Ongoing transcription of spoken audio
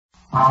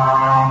The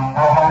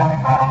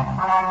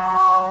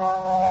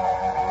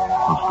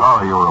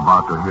story you're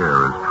about to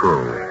hear is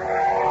true.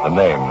 The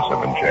names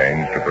have been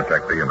changed to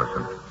protect the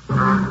innocent.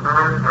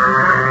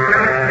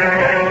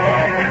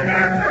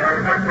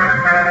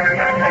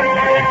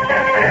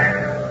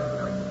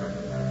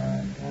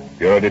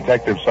 You're a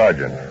detective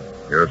sergeant.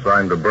 You're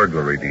assigned to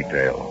burglary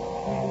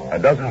detail. A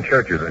dozen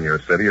churches in your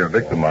city are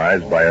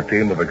victimized by a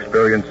team of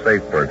experienced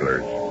safe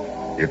burglars.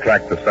 You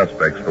track the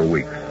suspects for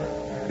weeks.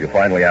 You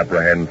finally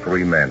apprehend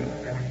 3 men.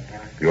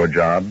 Your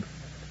job?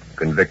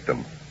 Convict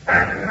them.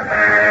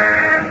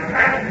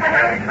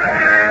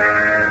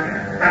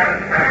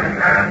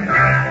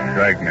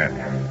 Dragnet,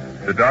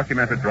 the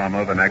documented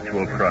drama of an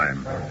actual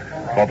crime.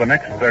 For the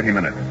next 30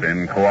 minutes,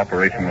 in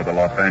cooperation with the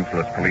Los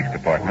Angeles Police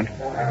Department,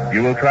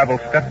 you will travel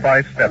step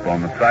by step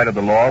on the side of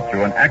the law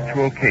through an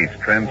actual case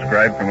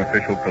transcribed from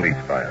official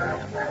police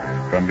files.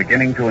 From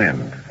beginning to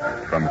end,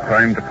 from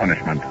crime to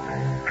punishment,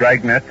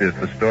 Dragnet is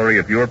the story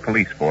of your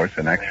police force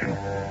in action.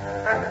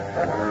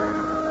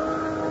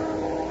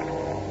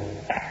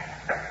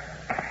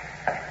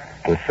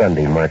 It was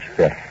Sunday, March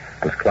 5th.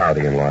 It was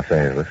cloudy in Los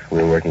Angeles.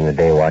 We were working the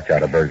day watch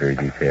out of burglary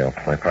detail.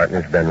 My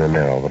partner's Ben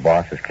Romero. The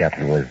boss is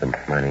Captain Wisdom.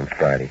 My name's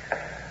Friday.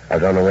 I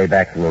was on the way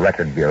back from the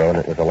record bureau, and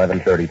it was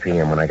 11:30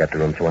 p.m. when I got to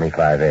room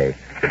 25A,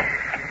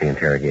 the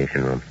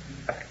interrogation room.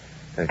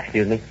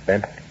 Excuse me,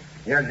 Ben?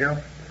 Yeah, Joe?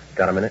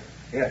 Got a minute?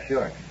 Yeah,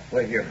 sure.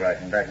 Wait here,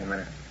 Bryson. Back in a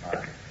minute. All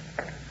right.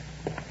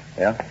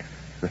 Yeah?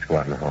 Let's go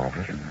out in the hall.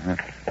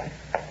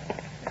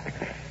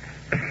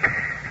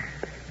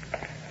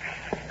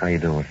 How you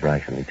doing with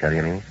Bryson? Did he tell you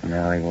anything?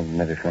 No, he won't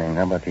admit a thing.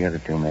 How about the other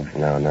 2 men?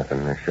 No,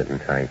 nothing. They're sitting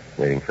tight,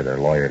 waiting for their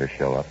lawyer to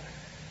show up.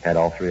 Had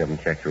all 3 of them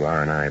checked through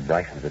R&I.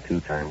 Bryson's a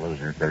 2-time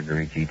loser,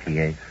 burglary,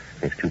 GTA.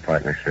 His 2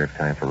 partners served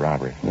time for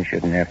robbery. We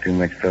shouldn't have too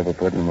much trouble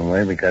putting them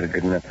away. We got a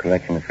good enough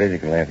collection of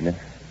physical evidence.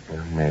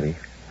 Well, maybe.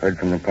 Heard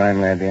from the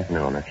crime lab yet?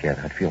 No, not yet.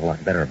 I'd feel a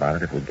lot better about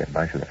it if we'd get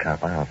Bryson to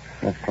cop out.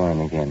 Let's try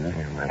him again, huh?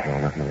 Yeah, might as well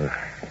nothing to lose.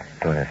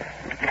 Go ahead.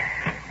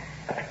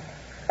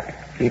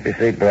 Keep your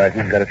seat,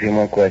 Bryson. Got a few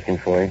more questions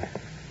for you.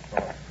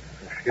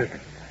 Excuse me.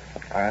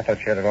 I thought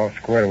you had it all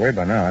squared away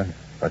by now. I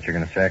thought you were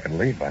going to say I could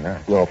leave by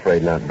now. No,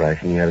 afraid not,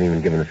 Bryson. You haven't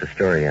even given us a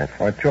story yet.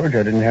 Well, I told you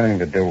I didn't have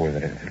anything to do with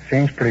it. It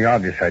seems pretty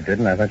obvious I did,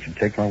 and I thought you'd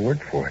take my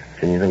word for it.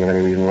 Can you think of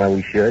any reason why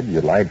we should?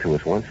 You lied to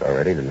us once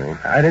already, didn't you?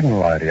 I didn't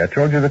lie to you. I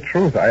told you the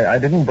truth. I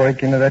didn't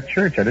break into that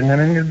church. I didn't have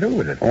anything to do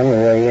with it. On the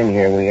way in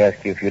here, we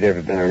asked you if you'd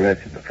ever been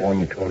arrested before, and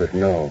you told us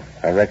no.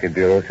 Our record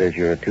bureau says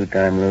you're a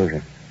 2-time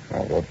loser.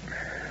 Oh, well,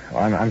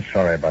 I'm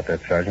sorry about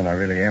that, Sergeant. I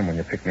really am. When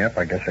you picked me up,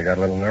 I guess I got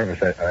a little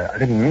nervous. I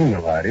didn't mean to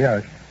lie to you. I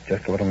was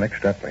just a little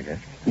mixed up, I guess.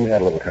 You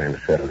got a little time to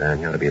settle down.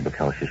 You ought to be able to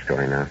tell us your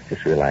story now.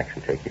 Just relax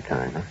and take your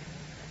time, huh?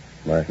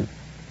 Martin?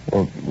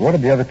 Well, what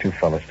did the other 2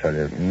 fellas tell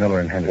you, Miller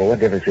and Henderson? Well,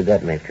 what difference did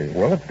that make to you?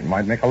 Well, it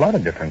might make a lot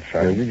of difference,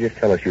 Sergeant. No, you just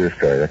tell us your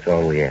story. That's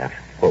all we ask.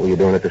 What were you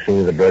doing at the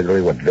scene of the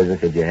burglary? What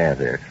business did you have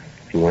there?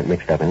 If you weren't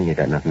mixed up in it, you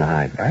got nothing to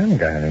hide. I haven't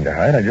got anything to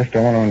hide. I just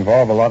don't want to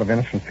involve a lot of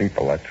innocent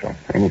people, that's all.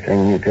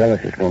 Anything you tell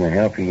us is going to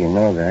help you, you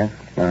know that.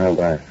 Now, how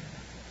about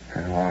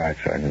it? All right,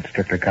 Sergeant.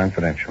 Strictly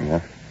confidential, huh?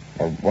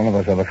 Well, one of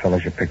those other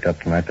fellows you picked up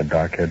tonight, the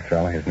dark-haired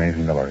fella, his name's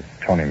Miller.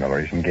 Tony Miller.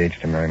 He's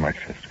engaged to marry my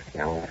sister.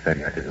 Yeah, well, I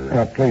got to do that.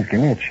 Now, please,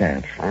 give me a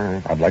chance. All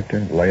right. I'd like to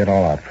lay it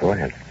all out for Go you.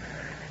 ahead.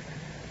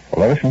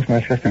 Well, ever since my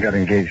sister got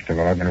engaged to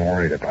him, I've been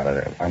worried about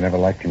it. I never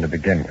liked him to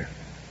begin with.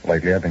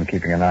 Lately, I've been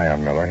keeping an eye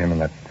on Miller, him and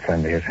that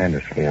friend of his,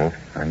 Henderson. Yeah?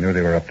 I knew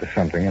they were up to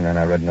something, and then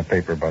I read in the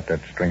paper about that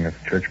string of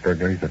church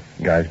burglaries, the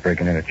guys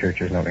breaking into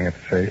churches, nothing at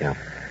the safe. Yeah.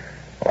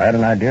 Well, I had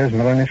an idea it was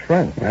Miller and his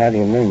friend. How do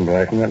you mean,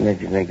 Bryson? What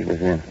made you think it was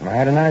him? I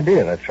had an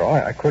idea, that's all.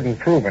 I couldn't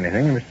prove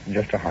anything. It was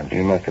just a hunch.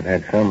 You must have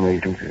had some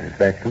reason to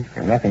suspect him.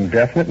 Nothing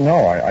definite,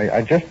 no.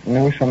 I just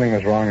knew something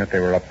was wrong, that they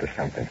were up to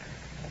something.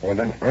 Well,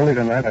 then, early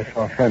tonight, I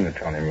saw a friend of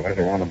Tony Miller at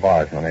one of the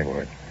bars in the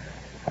neighborhood.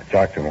 I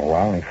talked to him a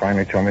while, and he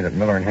finally told me that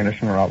Miller and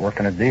Henderson were out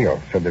working a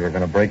deal. Said they were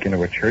going to break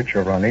into a church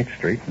over on 8th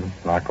Street and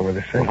knock over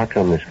the safe. Well, how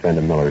come this friend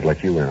of Miller's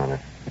let you in on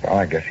it? Well,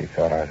 I guess he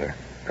thought I was a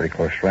pretty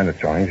close friend of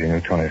Tony's. He knew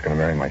Tony was going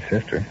to marry my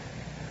sister.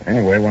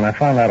 Anyway, when I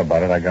found out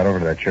about it, I got over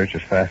to that church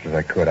as fast as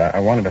I could. I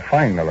wanted to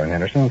find Miller and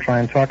Henderson and try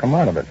and talk them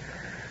out of it.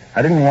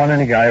 I didn't want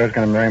any guy who was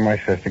going to marry my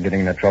sister getting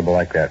into trouble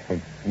like that.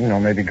 With,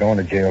 maybe going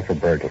to jail for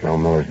burglary. No,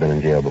 Miller's been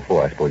in jail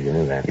before. I suppose you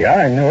knew that. Yeah,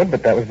 I knew it,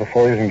 but that was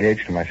before he was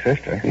engaged to my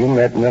sister. You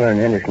met Miller and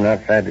Henderson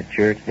outside the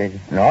church, did you?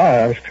 No,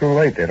 I was too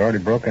late. They'd already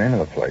broken into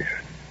the place.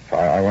 So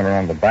I went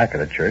around the back of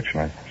the church,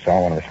 and I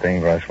saw one of the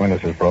stained glass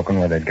windows was broken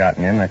where they'd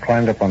gotten in. I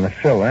climbed up on the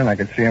sill there, and I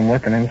could see them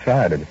working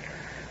inside. It was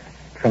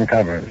some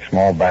kind of a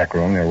small back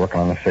room. They were working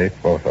on the safe,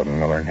 both of them,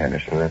 Miller and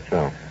Henderson. That's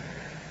so.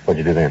 What'd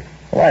you do then?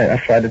 Well, I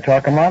tried to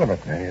talk them out of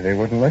it. They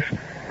wouldn't listen.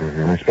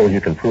 Mm-hmm. I suppose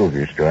you can prove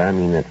your story. I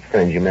mean, that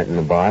friend you met in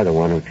the bar, the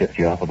one who tipped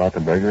you off about the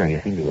burger, I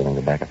guess he'd be willing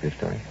to back up his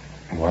story.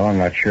 Well, I'm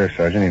not sure,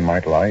 Sergeant. He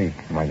might lie.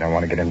 He might not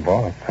want to get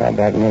involved. How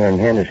about Miller and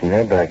Henderson?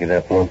 They'll back it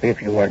up, won't they?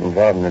 If you weren't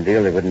involved in the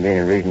deal, there wouldn't be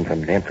any reason for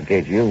them to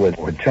implicate you with...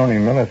 Well, Tony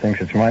Miller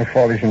thinks it's my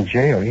fault he's in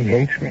jail. He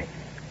hates me.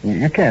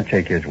 You can't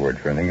take his word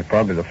for anything.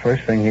 Probably the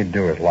first thing he'd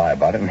do is lie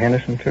about it, and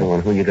Henderson, too. Well,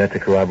 and who you got to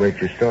corroborate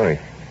your story?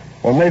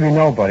 Well, maybe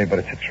nobody, but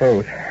it's the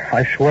truth.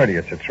 I swear to you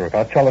it's the truth.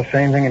 I'll tell the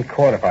same thing in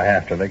court if I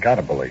have to. They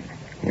gotta believe me.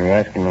 You're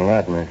asking a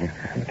lot, Matthew.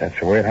 But that's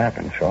the way it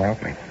happened, so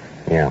help me.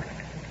 Yeah.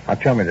 Now,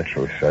 tell me the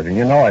truth, Sergeant.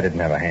 You know I didn't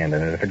have a hand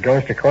in it. If it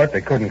goes to court,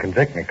 they couldn't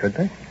convict me, could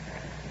they?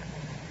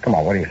 Come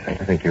on, what do you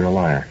think? I think you're a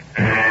liar.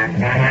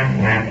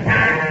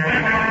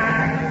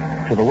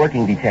 To the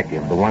working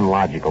detective, the one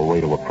logical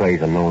way to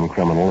appraise a known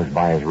criminal is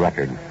by his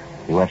record.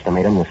 You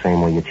estimate him the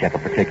same way you check a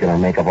particular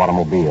make-up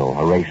automobile,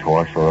 a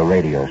racehorse, or a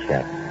radio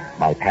set,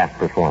 by past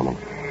performance.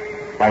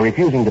 By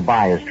refusing to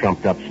buy his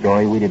trumped-up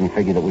story, we didn't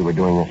figure that we were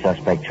doing the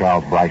suspect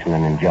Charles Bryson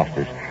an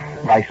injustice.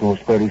 Bryson was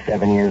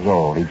 37 years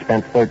old. He'd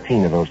spent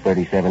 13 of those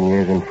 37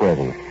 years in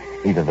prison,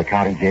 either the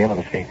county jail or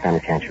the state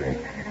penitentiary.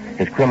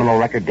 His criminal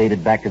record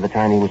dated back to the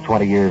time he was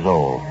 20 years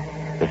old.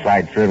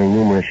 Besides serving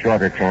numerous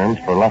shorter terms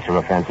for lesser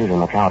offenses in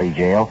the county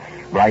jail,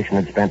 Bryson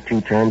had spent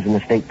 2 terms in the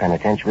state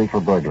penitentiary for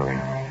burglary.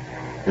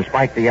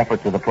 Despite the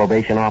efforts of the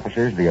probation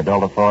officers, the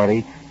adult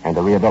authority, and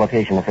the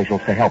rehabilitation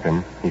officials to help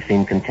him, he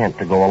seemed content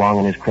to go along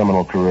in his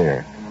criminal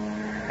career.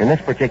 In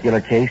this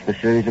particular case, the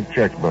series of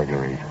church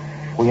burglaries,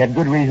 we had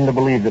good reason to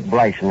believe that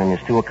Bryson and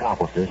his 2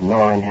 accomplices,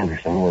 Miller and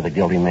Henderson, were the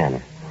guilty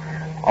men.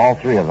 All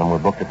 3 of them were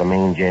booked at the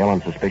main jail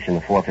on suspicion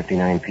of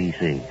 459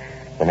 PC.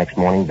 The next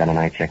morning, Ben and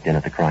I checked in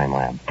at the crime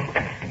lab.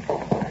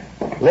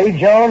 Lee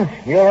Jones,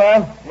 you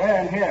around?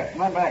 Yeah, in here.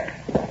 Come on back.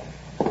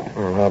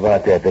 Oh, how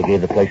about that? They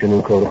gave the place a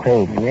new coat of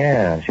paint.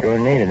 Yeah, sure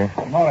needed it.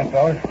 Good morning,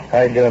 fellas.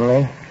 How you doing,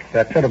 Lee?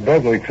 That set of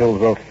burglary tools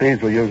those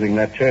thieves were using in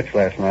that church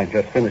last night.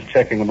 Just finished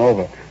checking them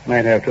over.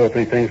 Might have 2 or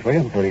 3 things for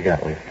you. What do you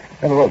got, Lee?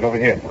 Have a look over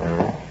here.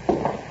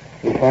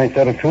 You fine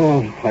set of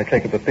tools. I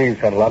take it the thieves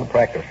had a lot of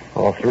practice.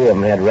 All 3 of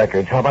them had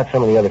records. How about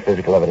some of the other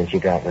physical evidence you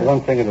got, man?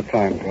 One thing at a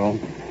time, Joe.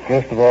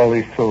 First of all,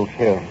 these tools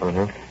here.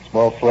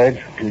 Small sledge,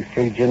 these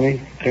 3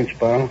 jimmy, pinch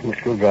bar, and a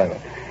screwdriver.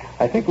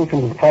 I think we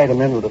can tie them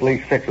in with at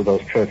least 6 of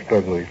those church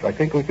burglaries. I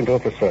think we can do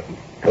it for certain.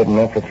 Good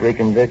enough for 3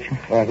 convictions?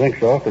 I think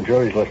so, if the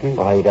jury's listening.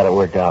 Well, how you got it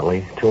worked out,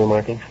 Lee? Tool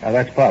markings?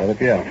 That's part of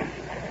it, yeah.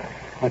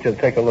 I want you to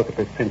take a look at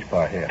this pinch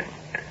bar here.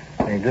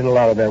 They did a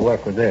lot of their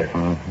work with this.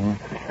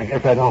 I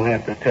guess I don't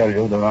have to tell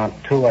you there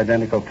aren't 2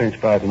 identical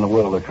pinch bars in the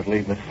world that could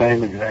leave the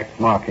same exact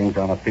markings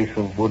on a piece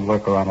of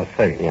woodwork or on a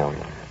safe. Yeah.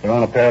 There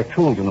aren't a pair of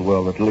tools in the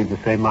world that leave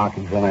the same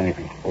markings on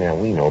anything. Yeah,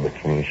 we know, but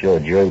can you show a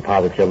jury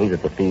positively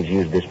that the thieves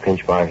used this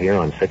pinch bar here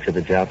on 6 of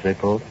the jobs they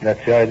pulled?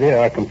 That's the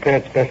idea. I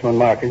compared specimen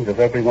markings of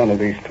every one of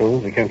these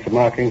tools against the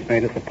markings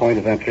made at the point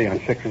of entry on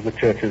 6 of the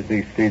churches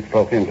these thieves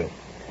broke into.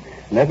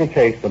 In every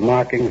case, the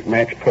markings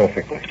match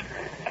perfectly.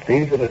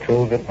 These are the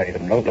tools that made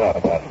them, no doubt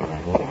about it.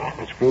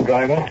 The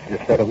screwdriver, the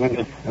set of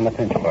windows, and the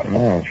pinch bar.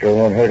 No, it sure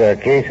won't hurt our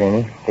case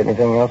any. Get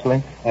anything else,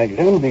 Lee? I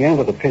examined the end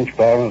of the pinch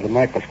bar under the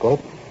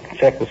microscope,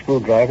 checked the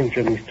screwdriver and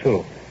Jimmy's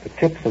too. The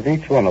tips of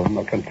each one of them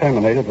are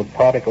contaminated with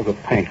particles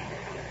of paint,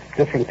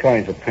 different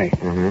kinds of paint.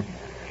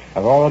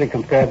 I've already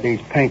compared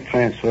these paint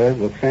transfers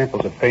with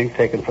samples of paint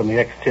taken from the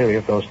exterior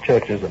of those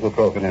churches that were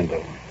broken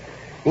into.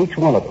 Each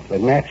one of them, they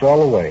match all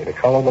the way. The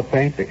color of the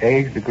paint, the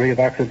age, degree of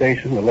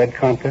oxidation, the lead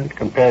content,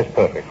 compares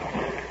perfect.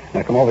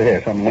 Now come over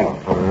here, something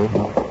else.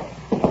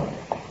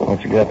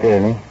 What you got there,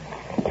 Lee?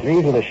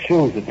 These are the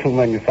shoes the 2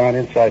 men you found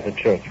inside the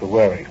church were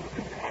wearing.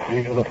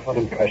 These are the foot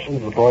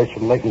impressions the boys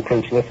from Leighton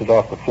Prince lifted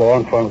off the floor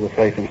in front of the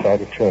safe inside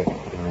the church.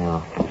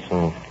 Yeah, I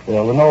see.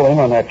 The linoleum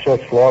on that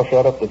church floor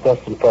showed up the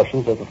dust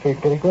impressions of the feet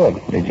pretty good.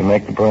 Did you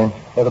make the prints?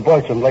 The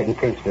boys from Leighton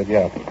Prince did,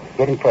 yeah.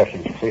 Good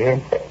impressions. You see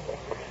here?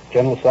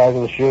 General size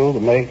of the shoe,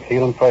 the make,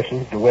 heel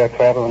impressions, the wear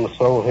pattern on the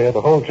sole here,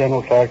 the whole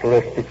general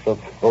characteristics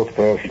of both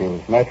pair of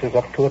shoes. Matches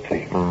up to a T.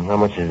 How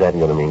much is that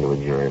going to mean to a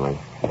jury, Lee?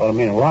 Well, I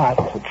mean a lot.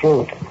 It's the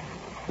truth.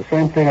 It's the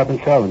same thing I've been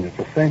telling you. It's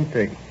the same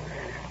thing.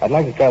 I'd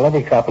like to tell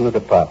every cop in the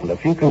department,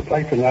 if you can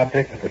place an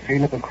object at the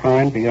scene of a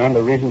crime beyond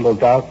a reasonable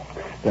doubt,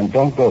 then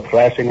don't go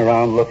thrashing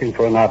around looking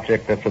for an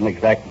object that's an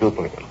exact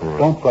duplicate.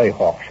 Don't play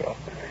hawkshaw.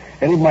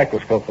 Any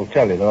microscope will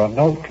tell you there are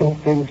no 2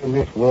 things in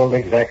this world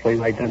exactly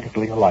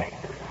identically alike.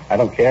 I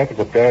don't care if it's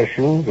a pair of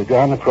shoes, a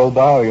gun, a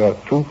crowbar, or your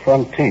 2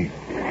 front teeth.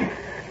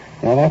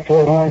 Now, that's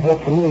all it lines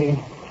up for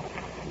me.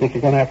 Think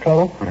you're going to have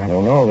trouble? I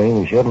don't know, Lee.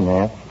 We shouldn't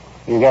have.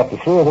 You got the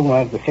 3 of them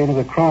right at the scene of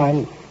the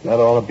crime. That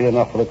ought to be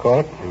enough for the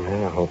court.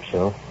 Yeah, I hope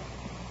so.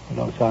 You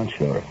don't sound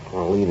sure.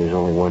 Well, Lee, there's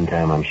only one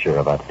time I'm sure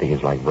about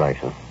thieves like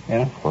Bryson.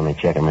 Yeah? When they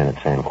check him in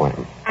at San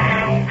Quentin.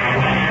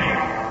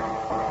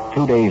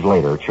 2 days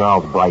later,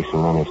 Charles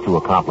Bryson and his 2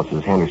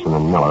 accomplices, Henderson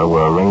and Miller,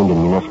 were arraigned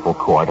in municipal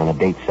court and a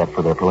date set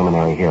for their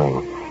preliminary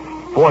hearing.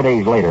 4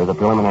 days later, the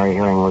preliminary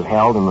hearing was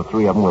held and the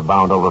 3 of them were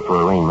bound over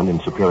for arraignment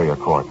in Superior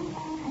Court.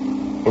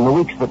 In the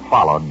weeks that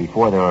followed,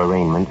 before their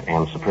arraignment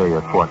and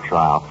Superior Court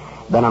trial,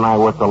 Ben and I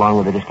worked along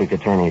with the district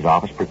attorney's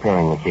office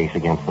preparing the case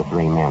against the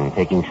 3 men,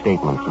 taking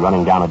statements,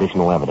 running down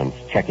additional evidence,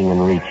 checking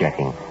and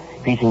rechecking,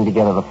 piecing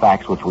together the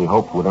facts which we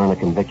hoped would earn a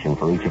conviction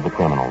for each of the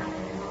criminals.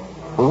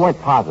 We weren't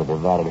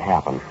positive that had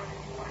happened.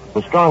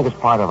 The strongest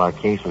part of our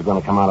case was going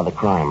to come out of the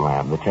crime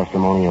lab, the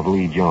testimony of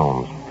Lee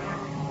Jones.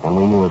 And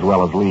we knew as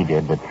well as Lee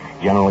did that,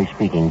 generally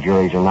speaking,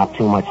 juries are not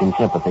too much in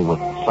sympathy with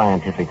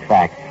scientific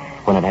fact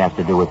when it has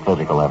to do with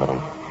physical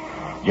evidence.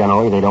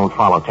 Generally, they don't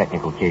follow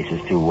technical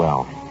cases too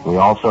well. We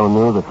also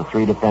knew that the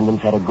three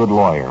defendants had a good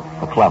lawyer,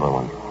 a clever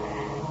one.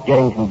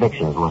 Getting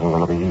convictions wasn't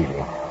going to be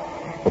easy.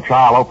 The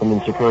trial opened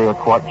in Superior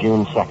Court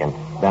June 2nd.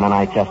 Ben and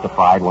I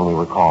testified when we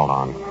were called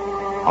on.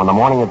 On the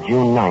morning of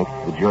June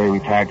 9th, the jury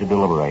retired to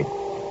deliberate.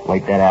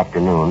 Late that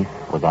afternoon,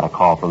 we got a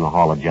call from the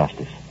Hall of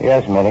Justice.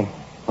 Yes, Mitty.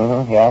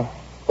 Yeah.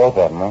 Both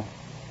of them, huh?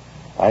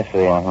 I see,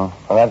 Well,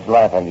 that's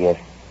life, I guess.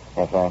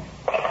 Yes, thanks.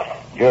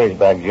 Jury's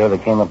back, Joe. They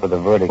came up with a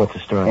verdict. What's the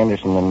story?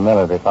 Henderson and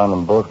Miller, they found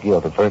them both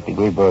guilty of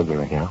first-degree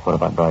burglary. Yeah? What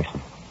about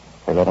Bryson?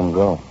 They let him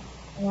go.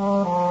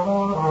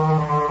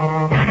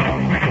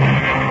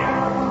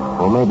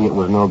 Well, maybe it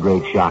was no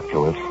great shock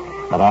to us,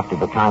 but after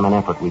the time and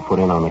effort we put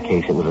in on the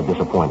case, it was a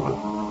disappointment.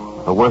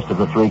 The worst of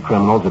the three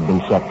criminals had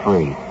been set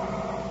free.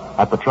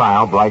 At the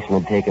trial, Bryson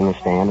had taken the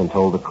stand and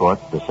told the court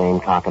the same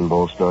cock and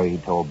bull story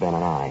he'd told Ben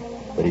and I,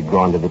 that he'd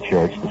gone to the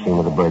church, the scene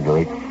of the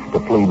burglary, to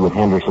plead with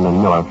Henderson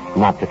and Miller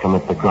not to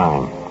commit the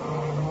crime.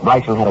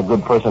 Bryson had a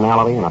good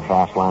personality and a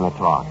fast line of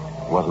talk.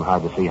 It wasn't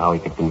hard to see how he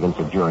could convince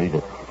a jury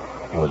that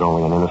he was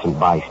only an innocent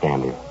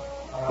bystander.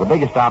 The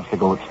biggest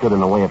obstacle that stood in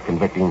the way of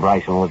convicting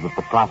Bryson was that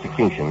the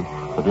prosecution,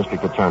 the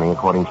district attorney,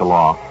 according to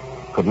law,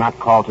 could not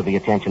call to the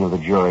attention of the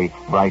jury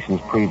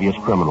Bryson's previous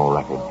criminal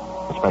record,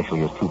 especially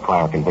his 2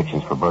 prior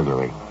convictions for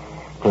burglary.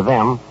 To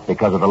them,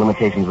 because of the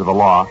limitations of the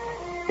law,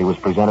 he was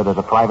presented as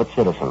a private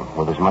citizen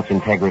with as much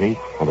integrity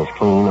and as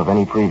clean of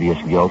any previous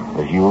guilt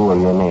as you or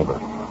your neighbor.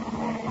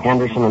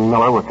 Henderson and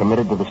Miller were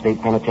committed to the state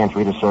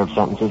penitentiary to serve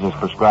sentences as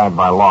prescribed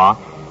by law,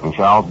 and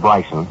Charles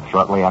Bryson,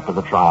 shortly after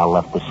the trial,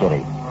 left the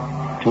city.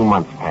 2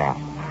 months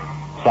passed.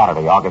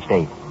 Saturday, August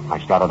 8th, I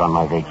started on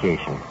my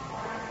vacation.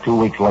 2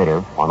 weeks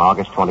later, on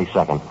August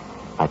 22nd,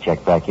 I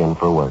checked back in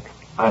for work.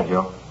 Hi,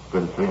 Joe.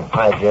 Good to see you.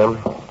 Hi, Jim.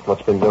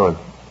 What's been doing?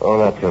 Oh,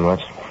 not too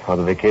much. How'd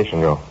the vacation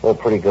go? Well,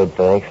 pretty good,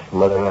 thanks.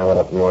 Mother and I went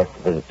up north to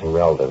visit some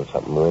relatives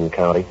up in Marin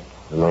County. It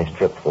was a nice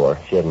trip for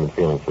her. She hadn't been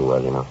feeling too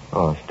well, you know.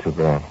 Oh, that's too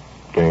bad.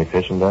 Get any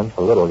fishing done?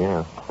 A little,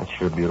 yeah. That's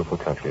sure beautiful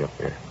country up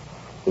there.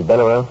 You been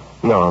around?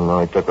 No,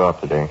 I took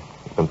off today.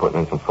 Been putting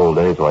in some full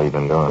days while you've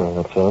been gone.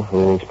 That's all.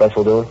 Anything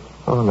special doing?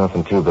 Oh,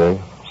 nothing too big.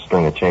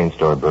 String of chain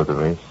store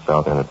burglaries,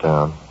 south end of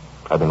town.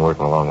 I've been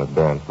working along with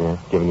Ben. Yeah?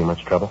 Giving you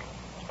much trouble?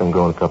 It's been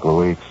going a couple of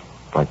weeks.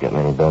 Not getting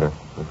any better.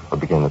 I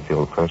begin to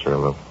feel the pressure a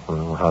little.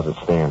 Well, how's it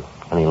stand?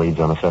 Any leads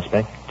on the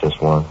suspect?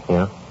 Just one.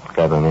 Yeah? A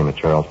guy by the name of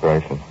Charles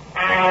Bryson.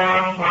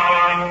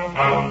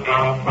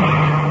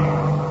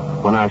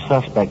 When our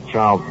suspect,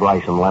 Charles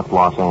Bryson, left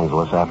Los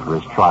Angeles after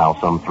his trial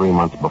some 3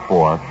 months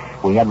before,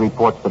 we had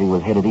reports that he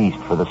was headed east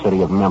for the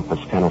city of Memphis,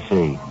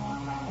 Tennessee.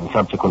 In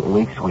subsequent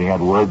weeks, we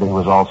had word that he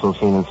was also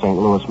seen in St.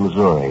 Louis,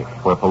 Missouri,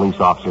 where police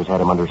officers had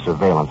him under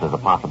surveillance as a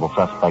possible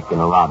suspect in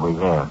a robbery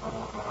there.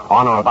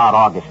 On or about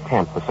August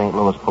 10th, the St.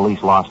 Louis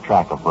police lost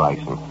track of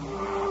Bryson.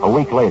 A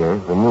week later,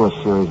 the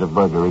newest series of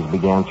burglaries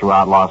began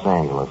throughout Los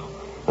Angeles.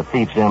 The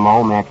thief's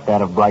M.O. matched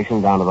that of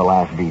Bryson down to the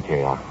last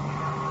detail.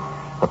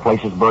 The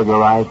places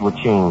burglarized were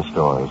chain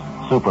stores,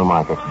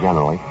 supermarkets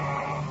generally.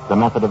 The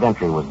method of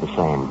entry was the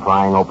same,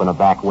 prying open a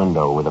back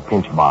window with a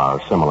pinch bar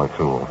or similar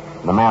tool.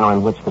 The manner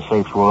in which the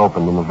safes were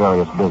opened in the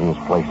various business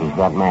places,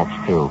 that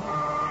matched too.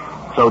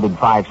 So did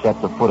 5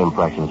 sets of foot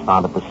impressions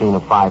found at the scene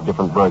of 5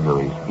 different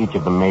burglaries, each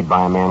of them made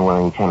by a man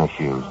wearing tennis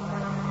shoes.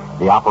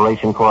 The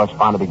operation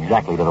corresponded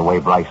exactly to the way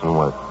Bryson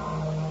worked.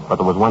 But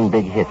there was one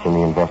big hitch in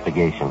the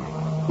investigation.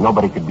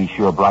 Nobody could be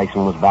sure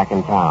Bryson was back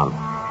in town.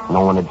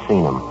 No one had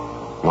seen him.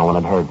 No one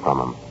had heard from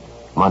him.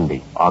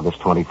 Monday, August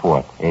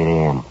 24th, 8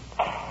 a.m.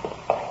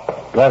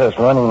 Got us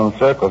running in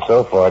circles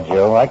so far,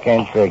 Joe. I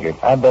can't figure.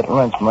 I bet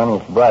lunch money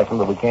is Bryson,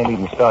 but we can't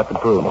even start to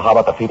prove it. Well, how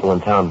about the people in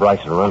town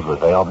Bryson runs with?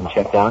 They all been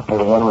checked out?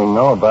 The one we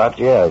know about,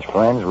 yeah. His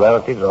friends,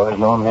 relatives, always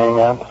know him hang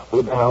out.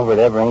 We've been over it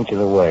every inch of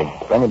the way.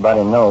 If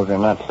anybody knows, they're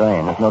not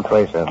saying. There's no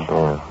trace of him.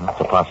 Yeah, that's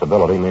a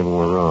possibility. Maybe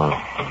we're wrong.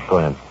 Go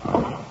ahead.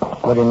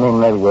 What do you mean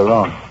maybe we're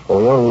wrong? Well,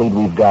 the only lead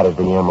we've got is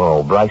the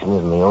M.O. Bryson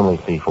isn't the only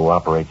thief who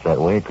operates that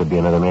way. It could be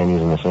another man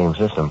using the same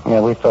system.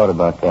 Yeah, we thought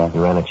about that.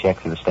 You ran a check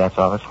through the stats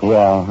office?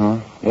 Yeah,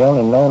 The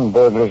only known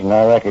burglars in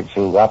our records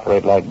who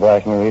operate like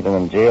Bryson are either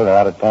in jail or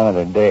out of town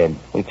or they're dead.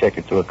 We checked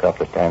it through a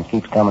couple of times.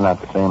 Keeps coming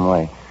out the same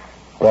way.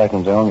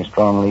 Bryson's the only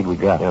strong lead we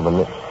got. Yeah,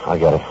 but I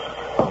got it.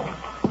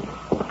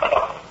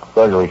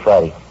 Burglary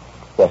Friday.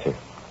 Yes, sir.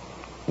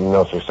 You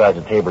know Sir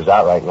Sergeant Tabor's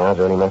out right now. Is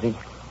there any message?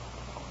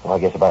 Well, I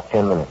guess about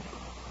 10 minutes.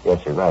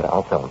 Yes, sir. Right.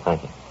 I'll tell him.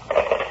 Thank you.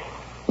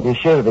 You're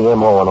sure the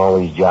M.O. on all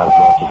these jobs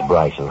matches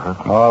Bryson, huh?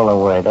 All the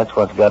way. That's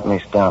what's got me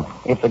stumped.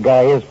 If the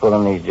guy is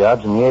pulling these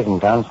jobs and he is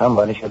in town,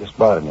 somebody should have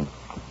spotted him.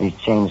 These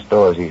chain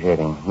stores he's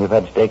hitting. We've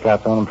had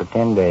stakeouts on him for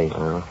 10 days.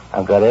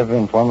 I've got every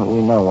informant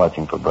we know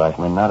watching for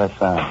Bryson, and not a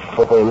sign.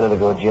 Hopefully a minute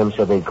ago, Jim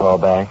said they'd call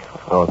back.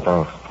 Oh,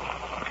 thanks.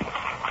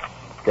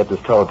 Got this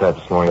teletype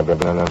this morning. I've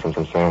been announcing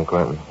from San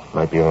Quentin.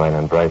 Might be a line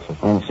on Bryson.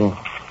 Let me see.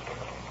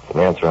 An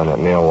answer on that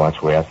mail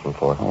watch we asked him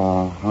for.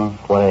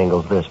 What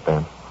angle's this,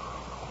 Ben?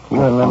 You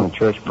remember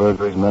church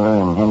burglaries,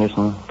 Miller and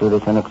Henderson, through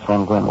this in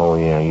San Quentin? Oh,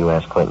 yeah. You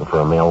asked Clinton for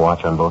a mail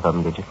watch on both of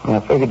them, did you? Yeah, I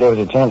figured there was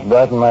a chance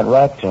Bryson might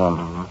write to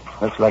him.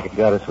 Looks like it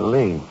got us a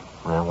lead.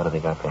 Well, what have they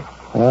got there?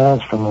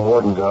 It's from the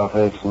warden's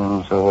office,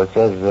 and so it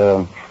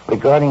says,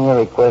 regarding your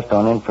request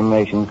on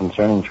information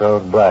concerning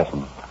Charles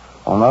Bryson,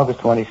 on August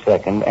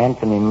 22nd,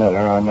 Anthony Miller,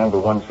 our number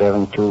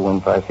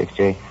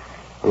 172-156J,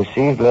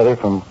 received letter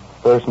from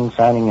person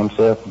signing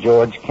himself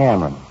George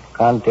Cameron.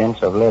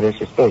 Contents of letter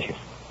suspicious.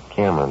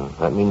 Cameron,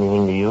 that mean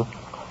anything to you?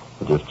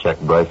 I just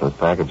checked Bryson's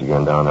package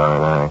again down at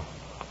R&I.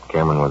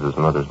 Cameron was his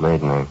mother's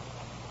maiden name.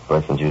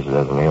 Bryson's used it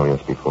as an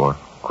alias before,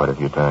 quite a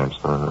few times.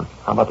 How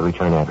about the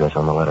return address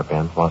on the letter,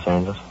 Ben? Los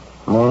Angeles?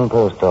 Main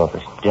post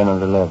office, general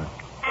delivery.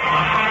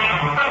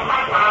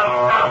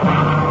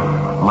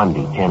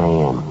 Monday, 10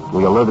 a.m.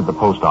 We alerted the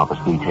post office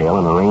detail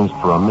and arranged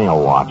for a mail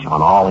watch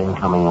on all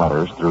incoming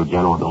letters through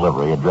general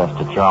delivery addressed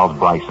to Charles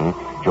Bryson,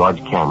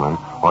 George Cameron,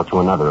 or to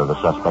another of the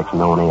suspect's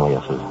known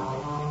aliases.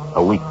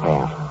 A week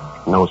passed.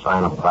 No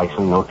sign of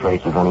Bryson, no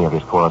trace of any of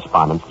his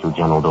correspondence through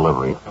general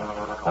delivery.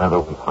 Another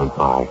week went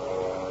by.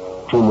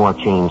 2 more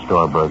chain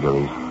store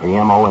burglaries. The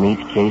M.O. in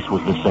each case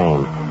was the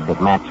same.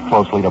 It matched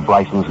closely to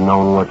Bryson's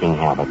known working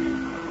habits.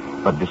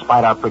 But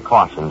despite our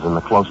precautions and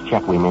the close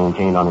check we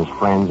maintained on his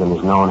friends and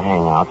his known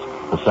hangouts,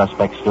 the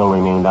suspect still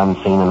remained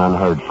unseen and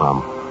unheard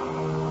from.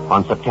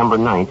 On September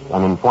 9th,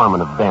 an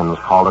informant of Ben's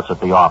called us at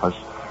the office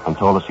and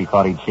told us he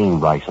thought he'd seen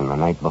Bryson the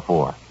night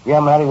before. Yeah,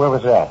 Matty, where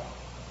was that?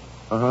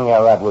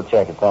 Yeah, right, we'll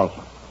check it, thank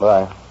you.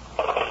 Bye.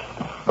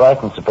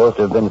 Bryson's supposed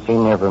to have been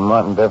seen there from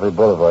Martin Beverly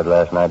Boulevard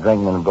last night,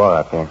 drinking in a bar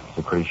up here.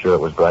 You pretty sure it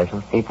was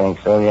Bryson? He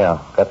thinks so, yeah.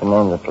 Got the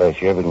name of the place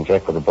here. We can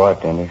check with the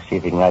bartender, see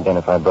if he can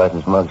identify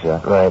Bryson's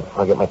mugshot. Right.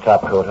 I'll get my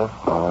top coat, huh?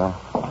 All right.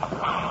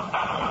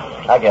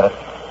 I get it.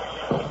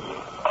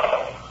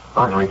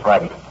 Burglary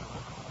Friday.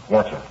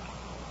 Yes, sir.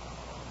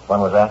 When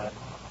was that?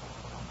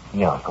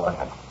 Yeah, go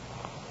ahead.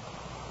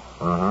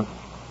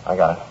 I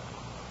got it.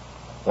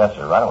 Yes,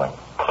 sir, right away.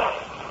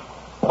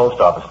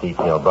 Post office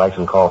detail.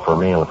 Bryson called for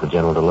mail at the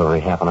general delivery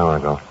half an hour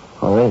ago.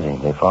 Where is he?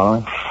 They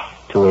following?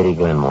 280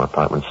 Glenmore,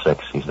 apartment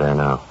 6. He's there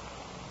now.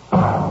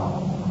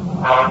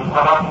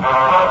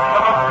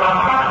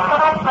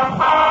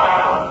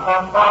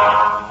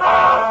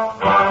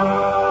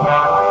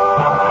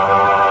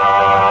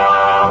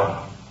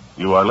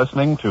 You are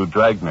listening to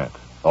Dragnet,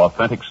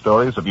 authentic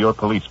stories of your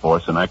police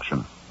force in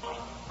action.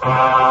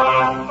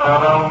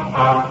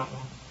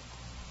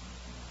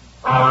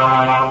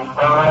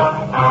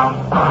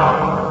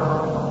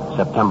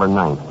 September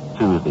 9th,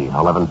 Tuesday,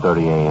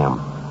 11:30 a.m.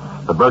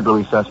 The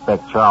burglary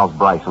suspect, Charles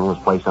Bryson, was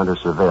placed under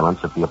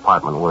surveillance at the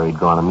apartment where he'd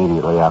gone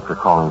immediately after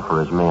calling for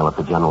his mail at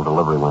the general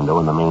delivery window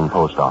in the main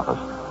post office.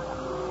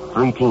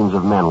 3 teams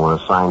of men were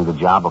assigned the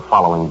job of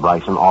following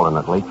Bryson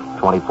alternately,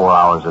 24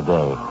 hours a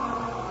day.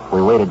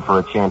 We waited for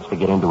a chance to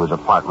get into his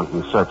apartment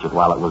and search it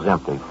while it was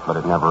empty, but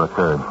it never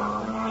occurred.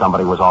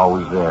 Somebody was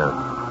always there,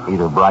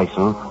 either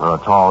Bryson or a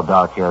tall,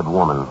 dark-haired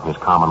woman, his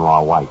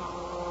common-law wife.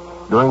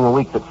 During the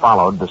week that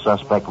followed, the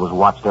suspect was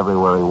watched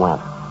everywhere he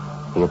went.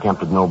 He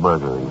attempted no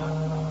burglaries.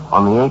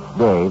 On the 8th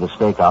day, the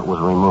stakeout was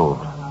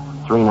removed.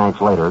 3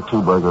 nights later,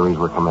 2 burglaries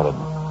were committed.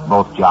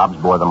 Both jobs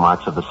bore the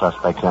marks of the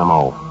suspect's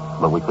M.O.,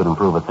 but we couldn't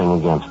prove a thing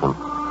against him.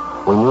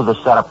 We knew the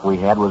setup we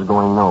had was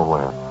going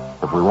nowhere.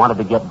 If we wanted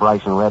to get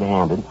Bryson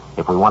red-handed,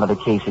 if we wanted a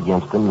case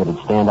against him that'd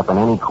stand up in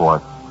any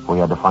court, we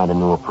had to find a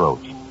new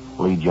approach.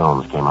 Lee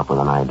Jones came up with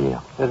an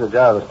idea. There's a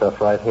jar of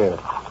stuff right here.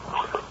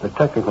 The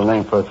technical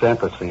name for it's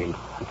anthracene.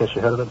 I guess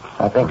you heard of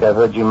it? I think I've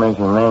heard you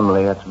mention the name,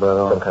 Lee. That's about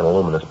all. Some kind of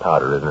luminous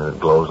powder, isn't it? It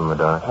glows in the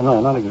dark.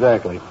 No, not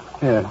exactly.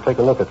 Here, take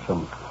a look at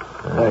some.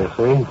 There, you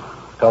see?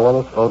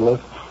 Colorless,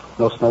 odorless,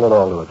 no smell at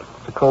all to it.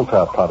 It's a coal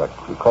tar product.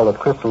 We call it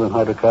crystalline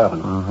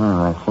hydrocarbon.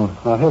 I see.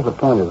 Now, here's the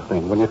point of the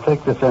thing. When you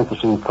take this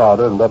anthracene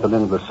powder and rub it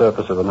into the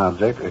surface of an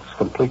object, it's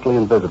completely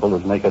invisible to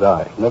the naked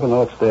eye. You never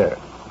know it's there.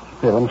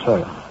 Here, let me show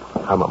you.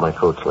 How about my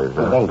coat sleeves?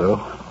 Yeah, that'll do.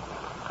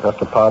 Got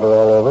the powder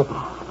all over it.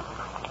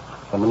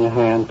 Some in your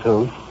hand,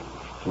 too.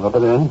 Rub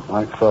it in,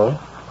 like so.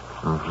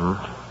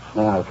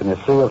 Now, can you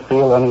see or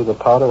feel any of the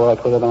powder while I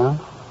put it on?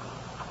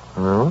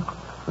 No,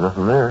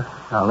 nothing there.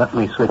 Now, let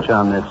me switch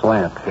on this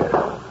lamp here.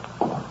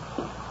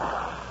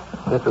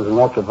 This is an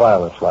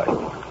ultraviolet light.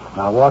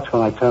 Now, watch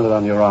when I turn it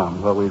on your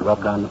arm, where we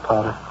rub down the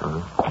powder.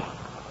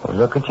 Well,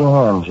 look at your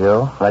hand,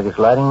 Joe. Like it's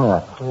lighting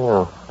up.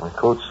 Yeah, my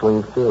coat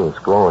sleeve, too. It's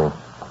glowing.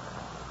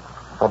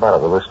 How about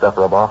it? Will this stuff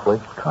rub off, Lee?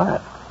 Try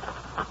it.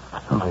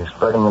 You're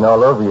spreading it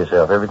all over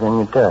yourself, everything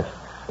you touch.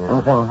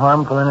 Anything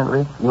harmful in it,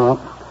 Lee? No.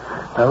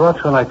 Now,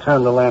 watch when I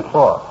turn the lamp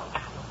off.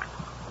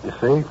 You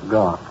see?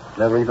 Gone.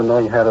 Never even know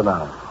you had it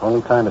on.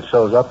 Only time it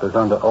shows up is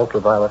under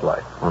ultraviolet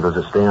light. Well, does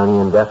it stay on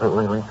you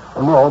indefinitely, Lee?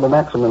 Well, no, the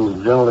maximum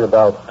is generally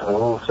about,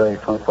 say,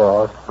 24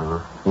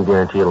 hours. You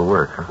guarantee it'll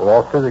work, huh? Well,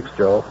 all physics,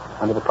 Joe.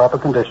 Under the proper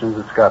conditions,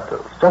 it's got to.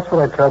 It's just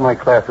what I tell my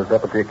classes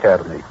up at the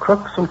academy.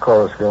 Crooks and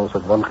chorus girls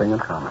have one thing in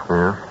common.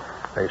 Yeah?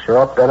 They show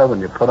up better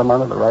when you put them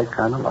under the right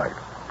kind of light.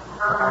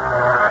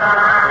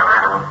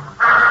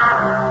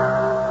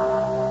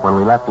 When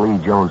we left Lee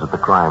Jones at the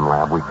crime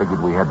lab, we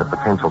figured we had the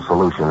potential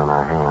solution in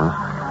our hands,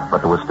 but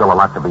there was still a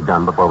lot to be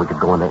done before we could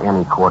go into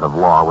any court of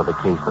law with a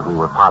case that we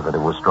were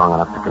positive was strong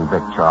enough to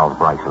convict Charles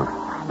Bryson.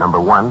 Number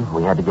 1,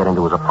 we had to get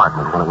into his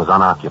apartment when it was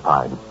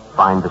unoccupied.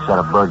 find the set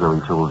of burglary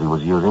tools he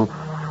was using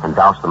and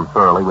douse them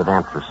thoroughly with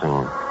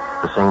anthracene.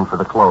 The same for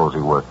the clothes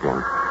he worked in.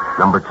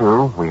 Number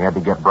 2, we had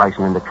to get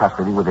Bryson into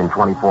custody within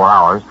 24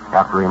 hours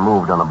after he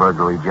moved on a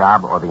burglary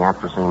job, or the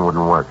anthracene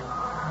wouldn't work.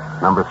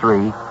 Number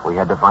 3, we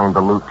had to find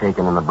the loot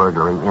taken in the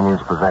burglary in his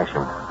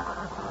possession.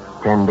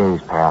 10 days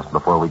passed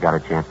before we got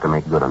a chance to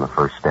make good on the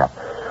first step.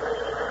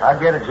 I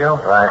get it, Joe.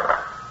 Right.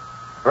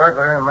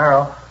 Burglar and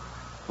Merrill.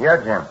 Yeah,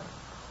 Jim.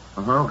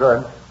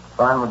 Good.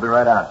 Fine, we'll be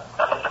right out.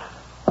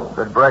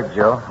 Good break,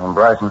 Joe. And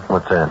Bryson.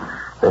 What's that?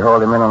 They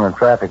hauled him in on a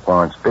traffic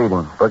warrant,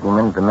 speeding. Book him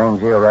into the main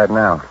jail right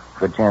now.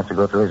 Good chance to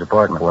go through his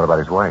apartment. What about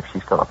his wife?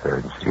 She's still up there,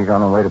 isn't she? She's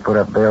on her way to put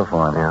up bail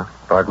for him. Yeah?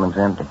 Apartment's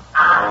empty.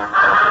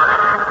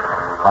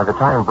 By the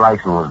time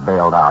Bryson was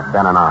bailed out,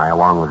 Ben and I,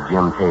 along with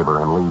Jim Tabor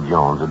and Lee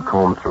Jones, had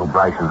combed through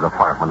Bryson's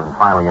apartment and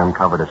finally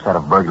uncovered a set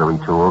of burglary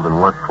tools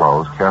and work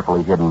clothes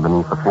carefully hidden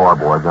beneath the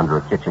floorboards under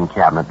a kitchen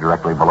cabinet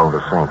directly below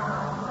the sink.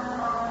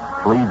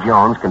 Lee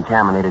Jones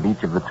contaminated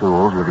each of the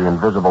tools with the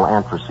invisible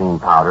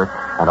anthracene powder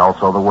and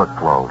also the work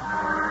clothes.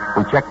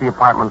 We checked the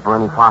apartment for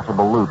any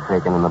possible loot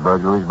taken in the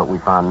burglaries, but we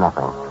found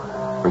nothing.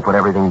 We put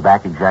everything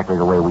back exactly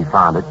the way we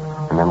found it,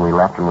 and then we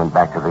left and went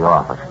back to the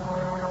office.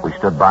 We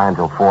stood by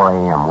until 4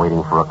 a.m.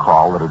 waiting for a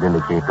call that would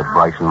indicate that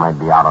Bryson might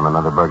be out on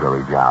another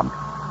burglary job.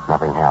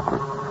 Nothing happened.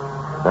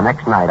 The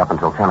next night, up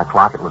until 10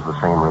 o'clock, it was the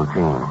same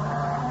routine.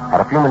 At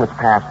a few minutes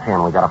past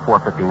 10, we got a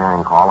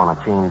 459 call on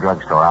a chain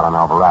drugstore out on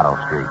Alvarado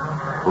Street.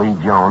 Lee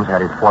Jones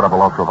had his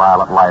portable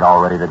ultraviolet light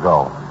all ready to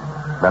go.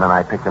 Ben and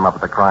I picked him up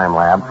at the crime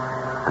lab,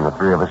 and the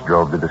 3 of us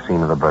drove to the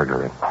scene of the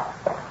burglary.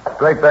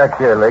 Straight back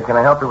here, Lee. Can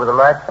I help you with the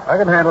light? I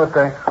can handle it,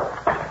 thanks.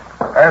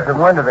 There's the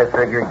window they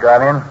figure he got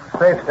in.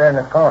 Safe's there in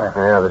the corner.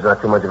 Yeah, there's not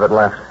too much of it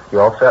left. You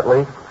all set,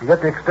 Lee? You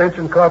got the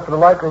extension cord for the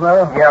light,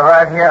 Romero? Yeah,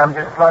 right here. I'm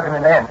just plugging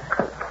it in.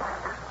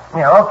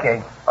 Yeah,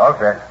 okay. All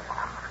set.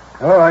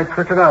 All right,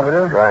 switch it on,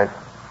 will you? Right.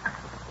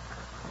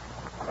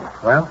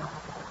 Well,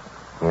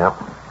 Yep.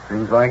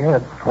 seems like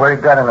it. What you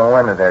got in the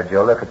window there,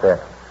 Joe? Look at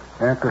that.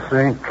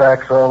 Anthracene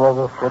tracks all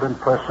over, foot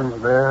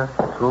impressions there,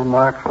 tool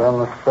marks on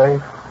the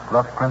safe,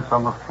 blood prints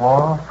on the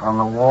floor, on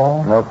the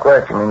wall. No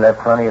question. He left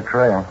plenty of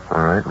trail.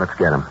 All right, let's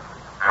get him.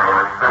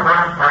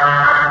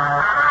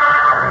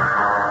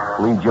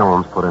 Lee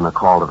Jones put in a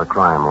call to the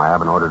crime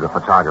lab and ordered a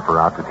photographer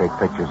out to take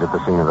pictures at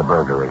the scene of the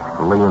burglary.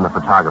 Lee and the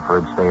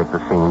photographer would stay at the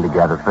scene to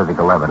gather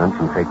physical evidence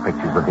and take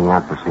pictures of the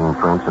anthracene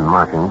prints and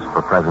markings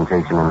for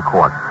presentation in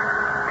court.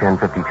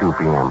 10:52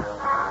 p.m.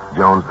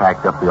 Jones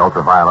packed up the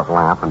ultraviolet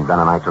lamp, and Ben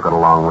and I took it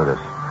along with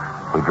us.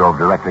 We drove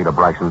directly to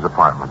Bryson's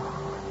apartment.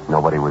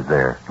 Nobody was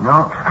there.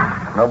 No.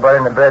 Nobody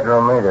in the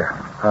bedroom either.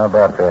 How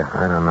about that?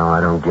 I don't know. I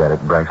don't get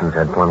it. Bryson's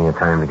had plenty of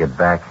time to get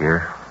back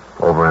here.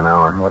 Over an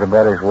hour. What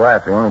about his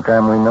wife? The only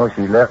time we know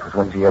she left was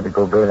when she had to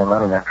go bail him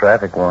out on that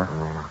traffic warrant.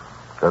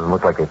 Doesn't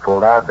look like they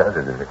pulled out, does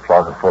it? There's a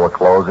closet full of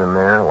clothes in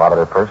there, a lot of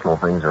their personal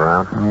things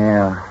around.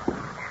 Yeah.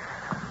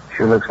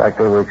 Sure looks like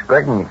they were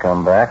expecting you to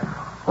come back.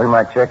 We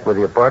might check with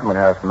the apartment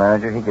house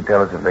manager. He could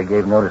tell us if they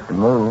gave notice to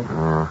move.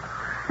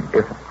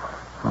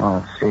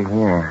 Let's see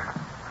here.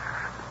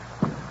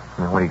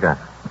 What do you got?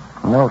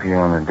 Note here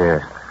on the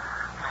desk.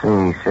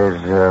 See, he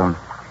says,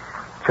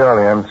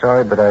 Charlie, I'm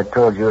sorry, but I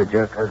told you it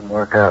just doesn't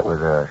work out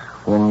with us.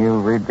 When you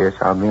read this,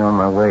 I'll be on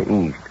my way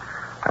east.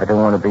 I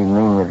don't want to be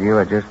mean with you.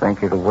 I just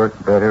think it'll work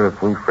better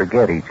if we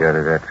forget each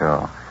other, that's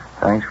all.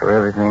 Thanks for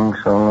everything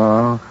so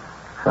long.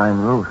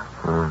 Signed, Ruth.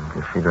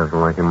 Guess she doesn't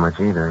like him much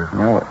either.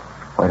 No,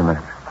 wait a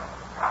minute.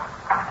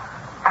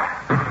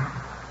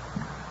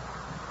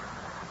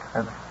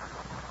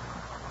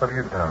 What have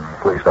you done?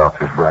 Police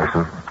officers,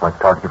 Bryson. I'd like to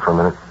talk to you for a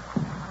minute.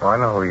 Oh, I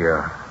know who you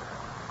are.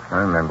 I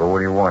remember. What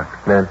do you want?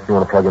 Ben, you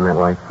want to plug in that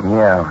light?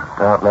 Yeah,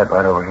 the outlet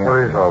right over here. What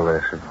is all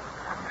this? You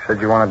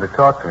said you wanted to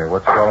talk to me.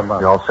 What's it all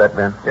about? You all set,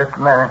 Ben? Just a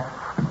minute.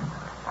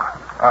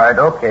 All right,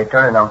 okay,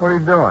 turn it on. What are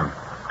you doing?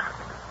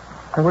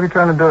 Hey, what are you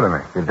trying to do to me?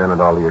 You've done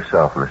it all to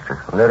yourself,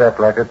 mister. Lit up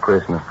like a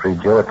Christmas tree,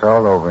 Joe. It's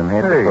all over and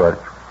head Hey. to foot.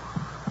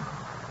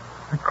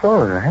 My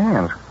clothes and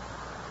hands.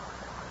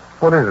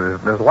 What is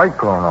it? There's light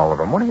glowing all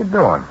over them. What are you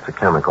doing? It's a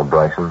chemical,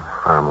 Bryson.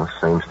 Harmless.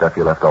 Same stuff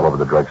you left all over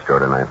the drugstore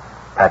tonight.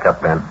 Pack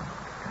up, Ben.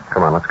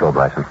 Come on, let's go,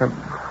 Bryson. Wait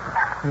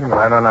a minute,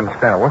 I don't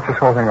understand it. What's this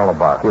whole thing all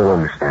about? You'll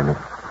understand it.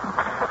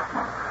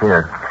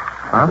 Here.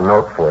 Huh? A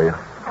note for you.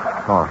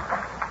 Oh.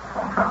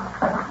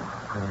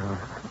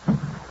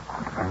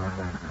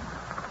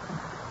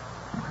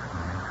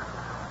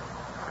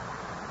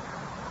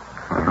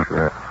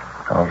 Sure.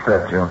 All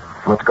set, Joe.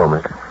 Let's go,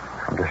 mister.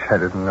 I guess I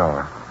didn't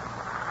know.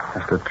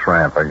 Just a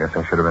tramp. I guess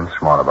I should have been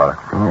smart about it.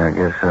 Yeah, I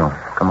guess so.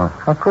 Come on.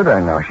 How could I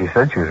know? She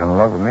said she was in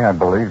love with me. I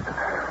believed it.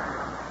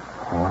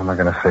 What am I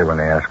going to say when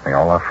they ask me?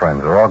 All our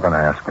friends are all going to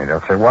ask me.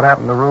 They'll say, what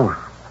happened to Ruth?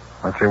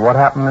 I'll say, what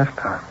happened this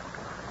time?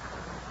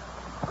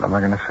 What am I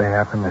going to say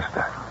happened this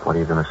time? What are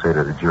you going to say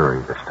to the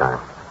jury this time?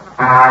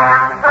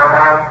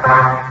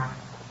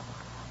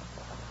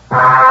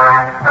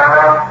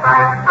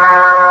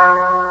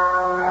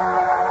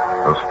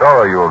 The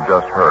story you have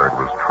just heard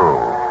was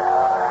true.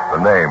 The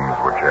names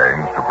were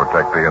changed to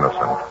protect the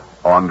innocent.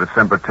 On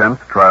December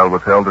 10th, trial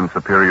was held in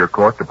Superior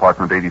Court,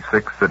 Department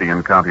 86, City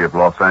and County of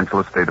Los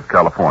Angeles, State of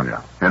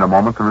California. In a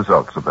moment, the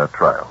results of that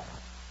trial.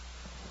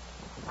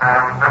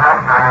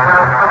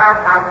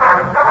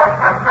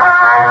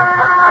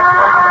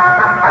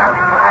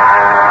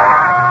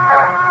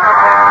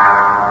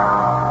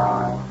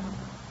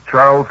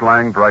 Charles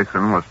Lang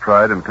Bryson was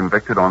tried and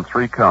convicted on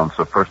 3 counts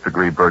of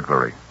first-degree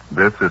burglary.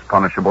 This is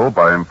punishable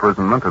by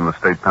imprisonment in the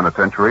state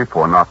penitentiary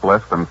for not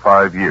less than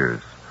 5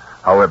 years.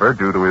 However,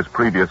 due to his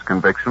previous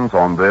convictions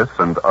on this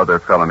and other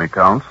felony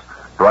counts,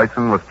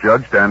 Bryson was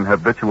judged an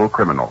habitual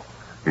criminal.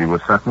 He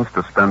was sentenced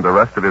to spend the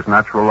rest of his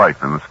natural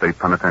life in the state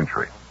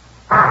penitentiary.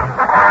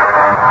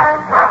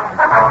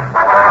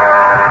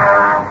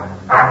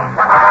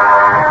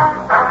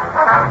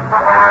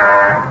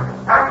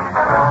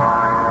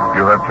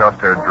 You have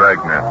just heard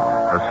Dragnet,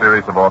 a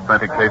series of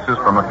authentic cases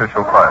from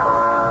official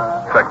files.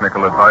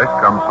 Technical advice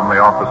comes from the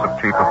Office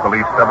of Chief of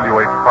Police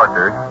W.H.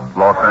 Parker,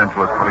 Los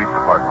Angeles Police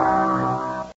Department.